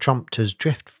of the Trompters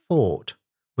Drift Fort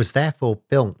was therefore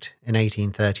built in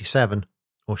 1837,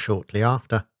 or shortly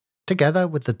after, together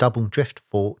with the Double Drift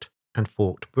Fort and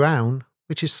Fort Brown,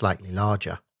 which is slightly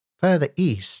larger. Further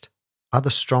east, other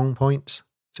strong points,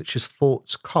 such as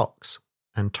Forts Cox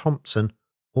and Thompson,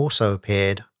 also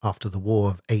appeared after the War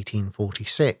of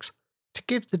 1846 to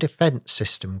give the defence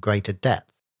system greater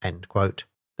depth. End quote.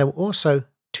 There were also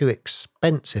two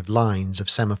expensive lines of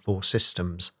semaphore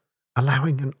systems,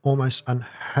 allowing an almost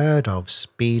unheard of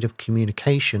speed of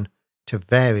communication to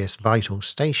various vital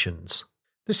stations.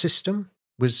 The system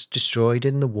was destroyed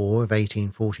in the War of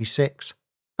 1846,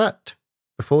 but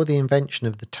before the invention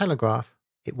of the telegraph,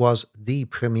 it was the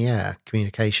premier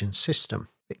communication system.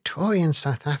 Victorian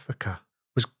South Africa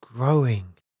was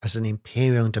growing as an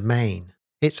imperial domain,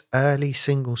 its early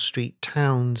single-street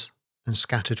towns and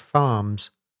scattered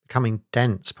farms becoming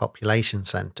dense population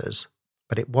centres,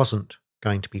 but it wasn't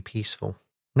going to be peaceful.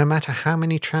 No matter how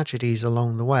many tragedies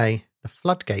along the way, the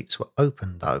floodgates were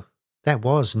open though. There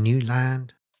was new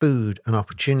land, food and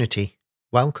opportunity,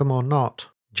 welcome or not,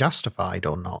 justified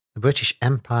or not. The British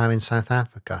Empire in South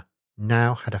Africa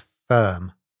now had a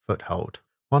firm foothold.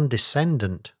 One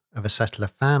descendant of a settler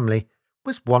family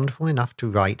was wonderful enough to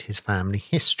write his family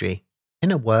history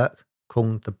in a work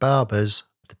called The Barbers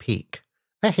of the Peak,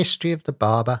 a history of the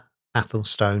Barber,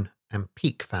 Athelstone and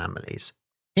Peak families.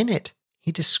 In it,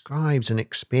 he describes an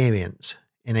experience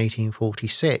in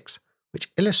 1846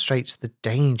 which illustrates the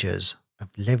dangers of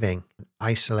living an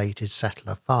isolated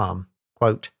settler farm.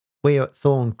 Quote, we are at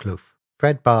Thorncliffe.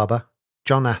 Fred Barber,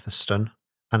 John Atherstone,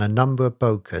 and a number of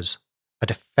Bokers are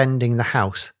defending the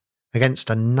house against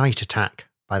a night attack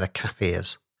by the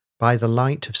Kaffirs. By the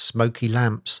light of smoky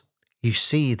lamps, you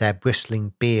see their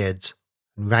bristling beards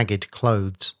and ragged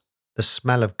clothes. The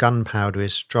smell of gunpowder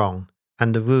is strong,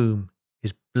 and the room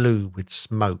is blue with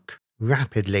smoke.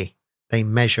 Rapidly, they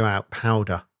measure out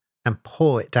powder and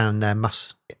pour it down their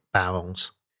musket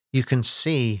barrels. You can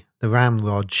see the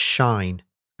ramrods shine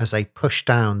as they push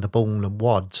down the ball and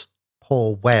wads.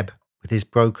 Poor Webb, with his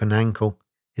broken ankle,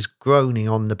 is groaning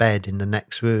on the bed in the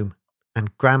next room,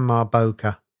 and Grandma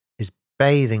Boker is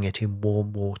bathing it in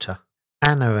warm water.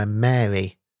 Anna and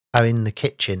Mary are in the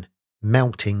kitchen,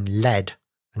 melting lead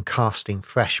and casting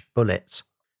fresh bullets.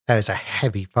 There is a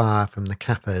heavy fire from the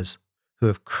Kaffirs, who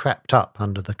have crept up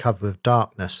under the cover of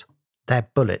darkness. Their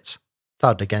bullets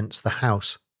thud against the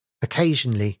house.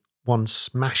 Occasionally, one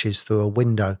smashes through a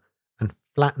window and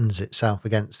flattens itself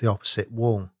against the opposite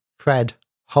wall. Fred,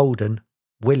 Holden,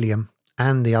 William,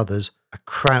 and the others are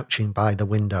crouching by the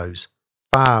windows,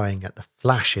 firing at the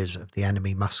flashes of the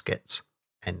enemy muskets.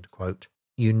 End quote.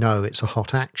 You know it's a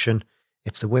hot action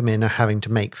if the women are having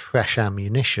to make fresh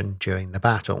ammunition during the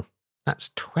battle. That's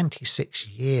 26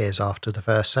 years after the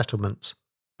first settlements,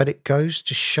 but it goes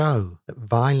to show that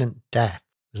violent death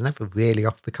is never really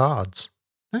off the cards.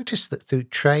 Notice that through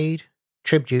trade,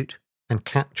 tribute, and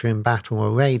capture in battle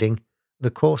or raiding,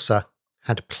 the Xhosa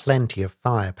had plenty of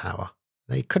firepower.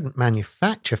 They couldn't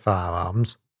manufacture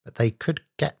firearms, but they could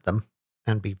get them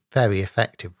and be very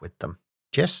effective with them.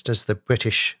 Just as the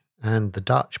British and the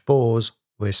Dutch Boers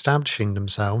were establishing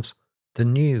themselves, the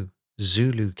new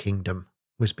Zulu kingdom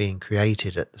was being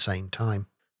created at the same time.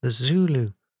 The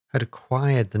Zulu had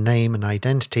acquired the name and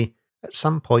identity at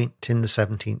some point in the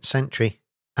 17th century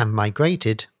and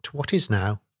migrated to what is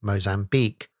now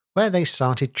Mozambique, where they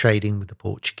started trading with the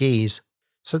Portuguese.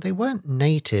 so they weren't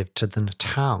native to the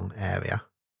Natal area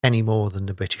any more than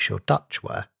the British or Dutch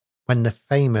were. When the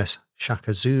famous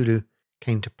Shaka Zulu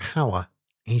came to power,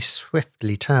 he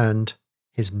swiftly turned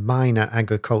his minor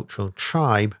agricultural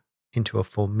tribe into a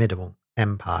formidable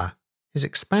empire. His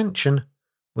expansion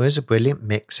was a brilliant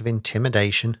mix of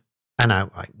intimidation and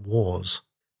outright wars.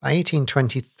 By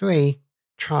 1823,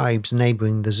 tribes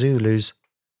neighbouring the Zulus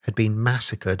had been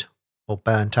massacred or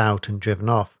burnt out and driven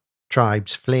off.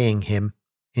 Tribes fleeing him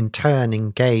in turn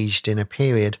engaged in a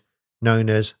period known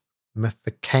as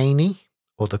Mfecane,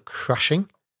 or the Crushing,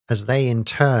 as they in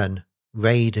turn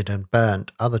raided and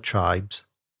burnt other tribes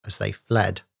as they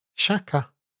fled. Shaka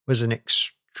was an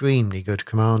extremely good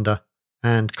commander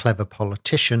and clever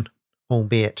politician,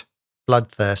 albeit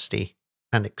bloodthirsty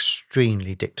and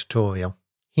extremely dictatorial.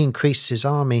 He increased his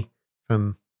army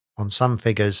from, on some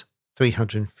figures,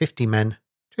 350 men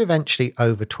to eventually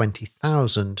over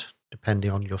 20,000,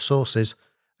 depending on your sources,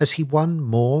 as he won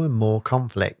more and more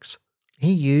conflicts.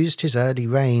 He used his early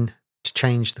reign to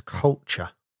change the culture,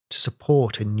 to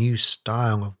support a new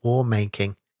style of war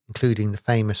making, including the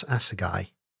famous assegai,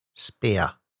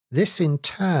 spear. This in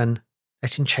turn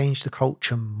let him change the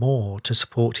culture more to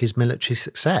support his military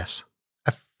success.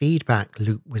 A feedback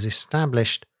loop was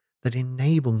established that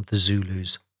enabled the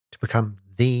Zulus to become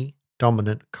the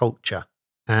dominant culture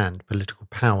and political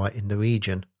power in the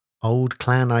region. Old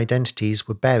clan identities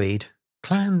were buried.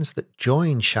 Clans that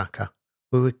joined Shaka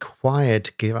were required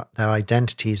to give up their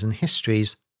identities and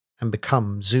histories and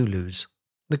become Zulus.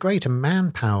 The greater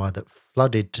manpower that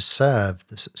flooded to serve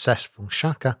the successful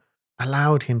Shaka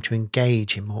allowed him to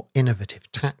engage in more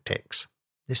innovative tactics.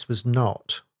 This was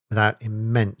not without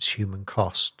immense human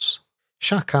costs.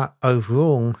 Shaka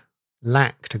overall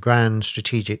lacked a grand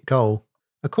strategic goal.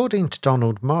 According to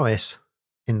Donald Morris,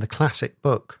 in the classic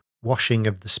book Washing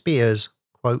of the Spears,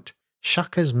 quote,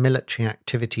 Shaka's military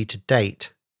activity to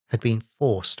date had been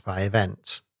forced by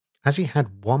events. As he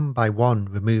had one by one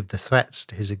removed the threats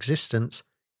to his existence,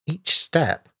 each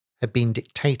step had been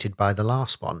dictated by the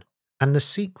last one, and the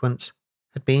sequence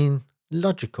had been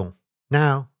logical.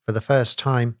 Now, for the first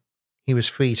time, he was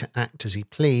free to act as he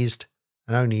pleased,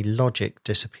 and only logic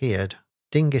disappeared.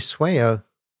 Dingiswayo,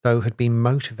 though, had been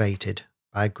motivated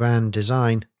by a grand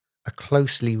design, a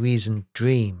closely reasoned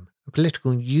dream, a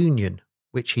political union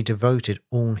which he devoted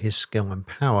all his skill and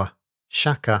power.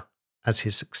 Shaka, as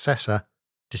his successor,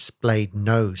 displayed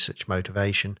no such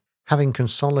motivation. Having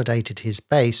consolidated his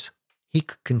base, he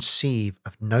could conceive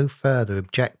of no further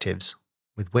objectives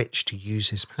with which to use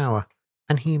his power,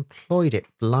 and he employed it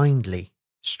blindly,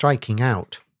 striking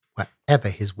out wherever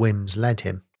his whims led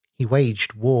him. He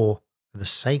waged war for the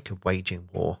sake of waging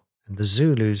war, and the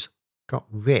Zulus got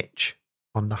rich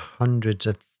on the hundreds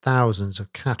of thousands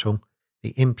of cattle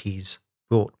the Impis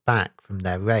brought back from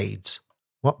their raids.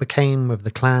 What became of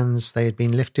the clans they had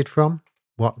been lifted from?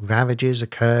 What ravages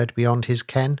occurred beyond his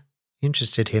ken?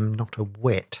 Interested him not a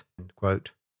whit.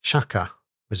 Shaka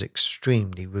was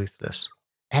extremely ruthless.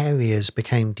 Areas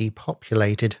became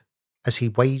depopulated as he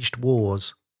waged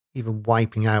wars, even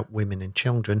wiping out women and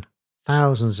children.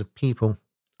 Thousands of people,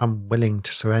 unwilling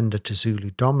to surrender to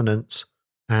Zulu dominance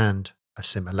and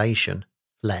assimilation,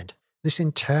 fled. This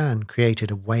in turn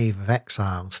created a wave of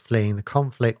exiles fleeing the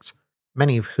conflict,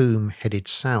 many of whom headed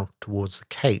south towards the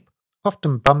Cape,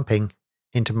 often bumping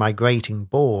into migrating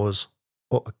Boers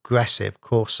or aggressive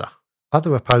Xhosa.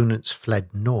 Other opponents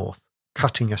fled north,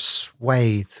 cutting a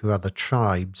swathe through other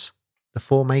tribes. The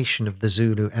formation of the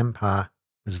Zulu Empire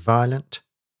was violent,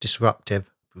 disruptive,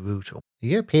 brutal. The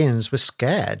Europeans were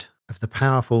scared of the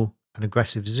powerful and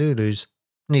aggressive Zulus.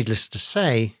 Needless to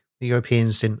say, the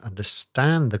Europeans didn't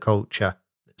understand the culture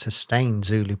that sustained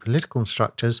Zulu political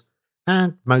structures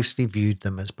and mostly viewed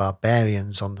them as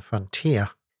barbarians on the frontier.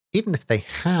 Even if they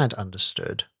had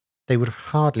understood, they would have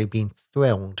hardly been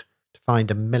thrilled to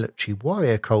find a military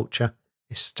warrior culture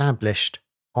established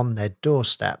on their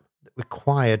doorstep that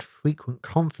required frequent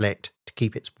conflict to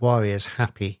keep its warriors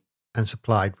happy and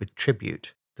supplied with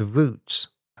tribute. The roots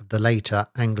of the later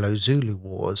Anglo-Zulu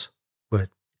wars were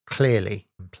clearly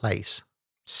in place.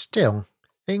 Still,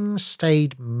 things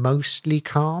stayed mostly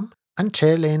calm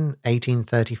until in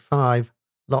 1835,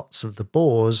 lots of the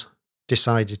Boers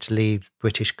decided to leave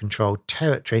British-controlled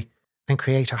territory and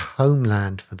create a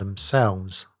homeland for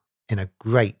themselves in a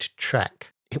great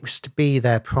trek. It was to be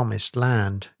their promised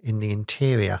land in the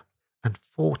interior, and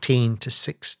 14 to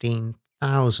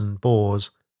 16,000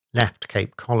 Boers left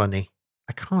Cape Colony.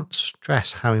 I can't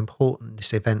stress how important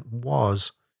this event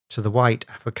was to the white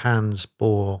Afrikaans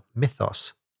Boer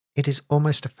mythos. It is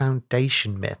almost a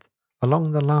foundation myth,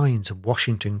 along the lines of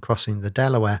Washington crossing the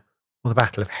Delaware or the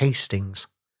Battle of Hastings,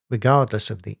 regardless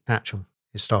of the actual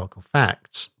historical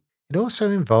facts. It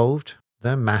also involved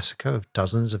the massacre of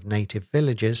dozens of native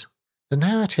villages. The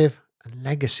narrative and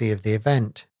legacy of the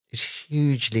event is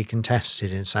hugely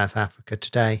contested in South Africa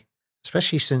today,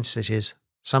 especially since it is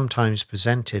sometimes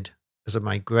presented as a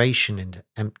migration into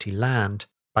empty land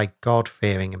by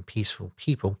God-fearing and peaceful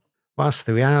people, whilst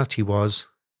the reality was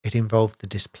it involved the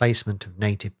displacement of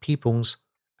native peoples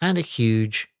and a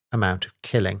huge amount of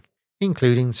killing,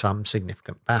 including some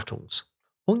significant battles.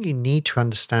 All you need to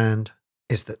understand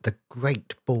is that the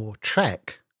Great Boer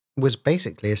Trek was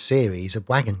basically a series of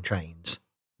wagon trains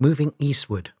moving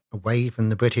eastward away from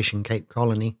the British and Cape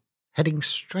Colony, heading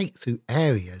straight through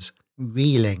areas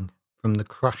reeling from the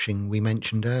crushing we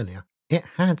mentioned earlier. It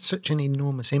had such an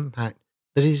enormous impact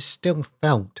that it is still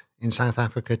felt in South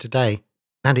Africa today,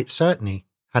 and it certainly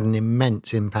had an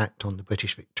immense impact on the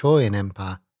British Victorian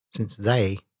Empire, since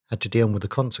they had to deal with the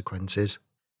consequences.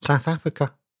 South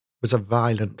Africa was a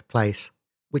violent place,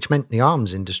 which meant the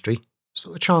arms industry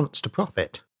saw a chance to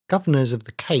profit. Governors of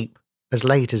the Cape, as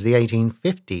late as the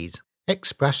 1850s,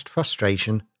 expressed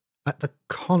frustration at the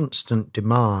constant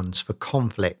demands for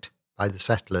conflict by the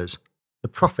settlers, the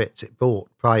profits it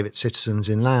brought private citizens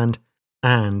in land,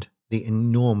 and the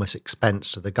enormous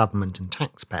expense to the government and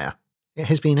taxpayer. It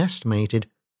has been estimated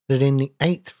that in the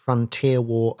Eighth Frontier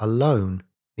War alone,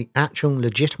 the actual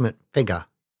legitimate figure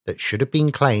that should have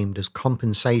been claimed as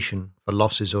compensation for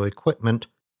losses or equipment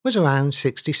was around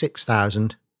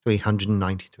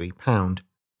 £66,393,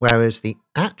 whereas the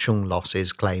actual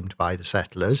losses claimed by the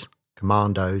settlers,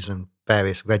 commandos and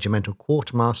various regimental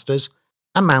quartermasters,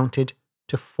 amounted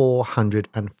to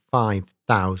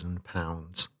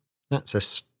 £405,000. That's a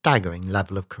staggering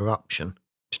level of corruption.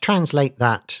 To translate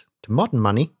that to modern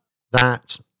money,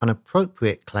 that's an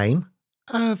appropriate claim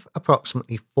of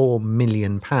approximately £4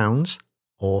 million,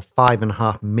 or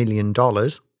 $5.5 million,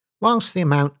 whilst the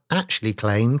amount actually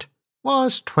claimed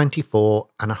was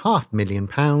 £24.5 million,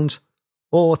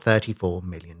 or $34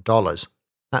 million.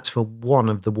 That's for one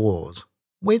of the wars.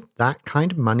 With that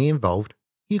kind of money involved,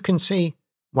 you can see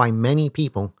why many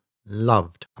people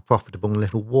loved a profitable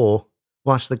little war,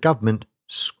 whilst the government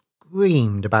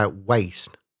screamed about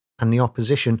waste and the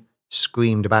opposition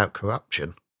screamed about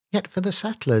corruption. Yet for the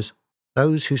settlers,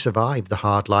 those who survived the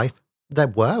hard life, there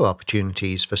were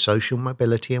opportunities for social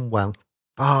mobility and wealth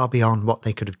far beyond what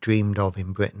they could have dreamed of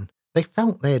in Britain. They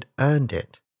felt they had earned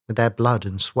it with their blood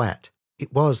and sweat.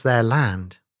 It was their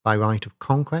land by right of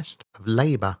conquest, of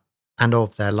labour, and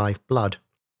of their lifeblood.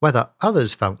 Whether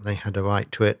others felt they had a right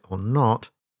to it or not,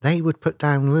 they would put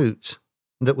down roots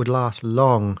that would last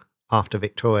long after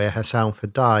Victoria herself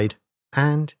had died.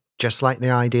 And just like the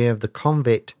idea of the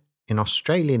convict in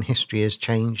Australian history has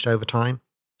changed over time,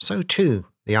 so too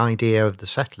the idea of the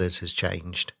settlers has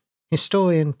changed.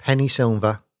 Historian Penny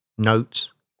Silver notes,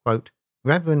 quote,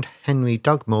 Reverend Henry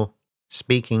Dugmore,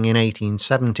 speaking in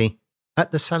 1870,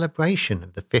 at the celebration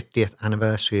of the 50th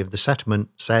anniversary of the settlement,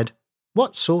 said,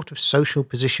 "What sort of social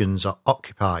positions are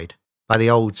occupied by the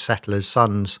old settlers'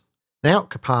 sons? They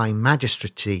occupy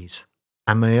magistracies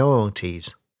and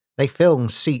mayoralties. They fill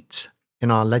seats in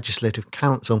our Legislative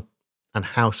Council and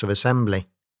House of Assembly.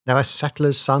 There are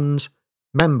settlers' sons,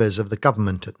 members of the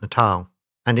government at Natal,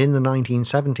 and in the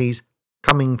 1970s,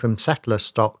 coming from settler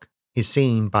stock is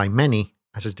seen by many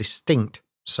as a distinct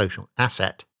social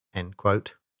asset." End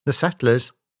quote. The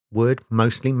settlers would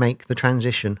mostly make the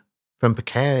transition from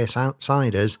precarious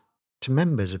outsiders to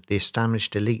members of the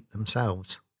established elite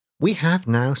themselves. We have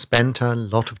now spent a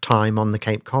lot of time on the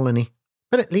Cape Colony,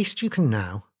 but at least you can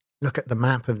now look at the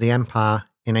map of the empire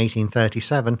in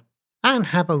 1837 and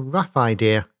have a rough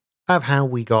idea of how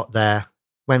we got there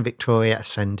when Victoria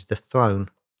ascended the throne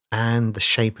and the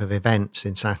shape of events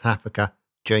in South Africa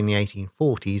during the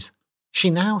 1840s.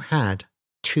 She now had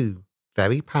two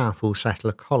very powerful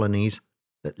settler colonies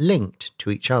that linked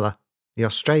to each other, the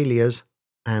Australias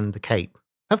and the Cape.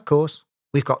 Of course,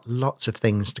 we've got lots of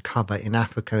things to cover in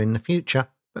Africa in the future,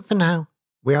 but for now,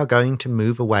 we are going to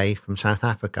move away from South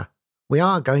Africa. We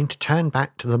are going to turn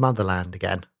back to the motherland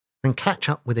again and catch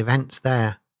up with events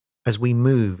there as we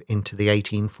move into the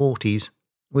 1840s.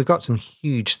 We've got some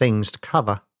huge things to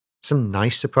cover, some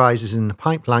nice surprises in the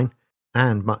pipeline,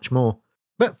 and much more.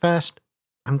 But first,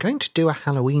 I'm going to do a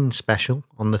Halloween special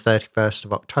on the 31st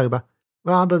of October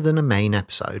rather than a main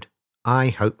episode. I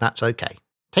hope that's okay.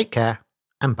 Take care,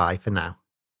 and bye for now.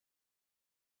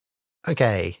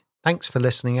 Okay, thanks for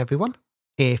listening, everyone.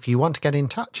 If you want to get in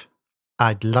touch,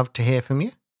 I'd love to hear from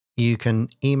you. You can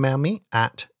email me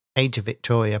at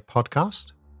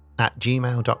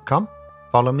ageofvictoriapodcast@gmail.com.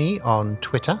 Follow me on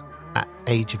Twitter at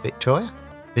ageofvictoria.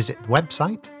 Visit the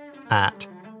website at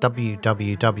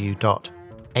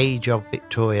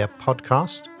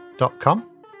www.ageofvictoriapodcast.com.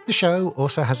 The show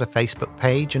also has a Facebook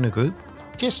page and a group.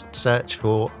 Just search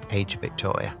for Age of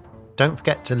Victoria. Don't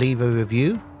forget to leave a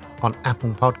review on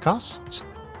Apple Podcasts.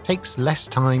 It takes less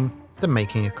time than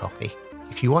making a coffee.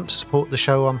 If you want to support the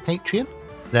show on Patreon,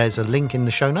 there's a link in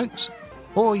the show notes,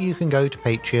 or you can go to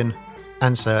Patreon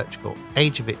and search for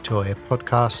Age of Victoria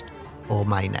Podcast or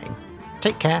my name.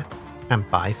 Take care and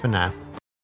bye for now.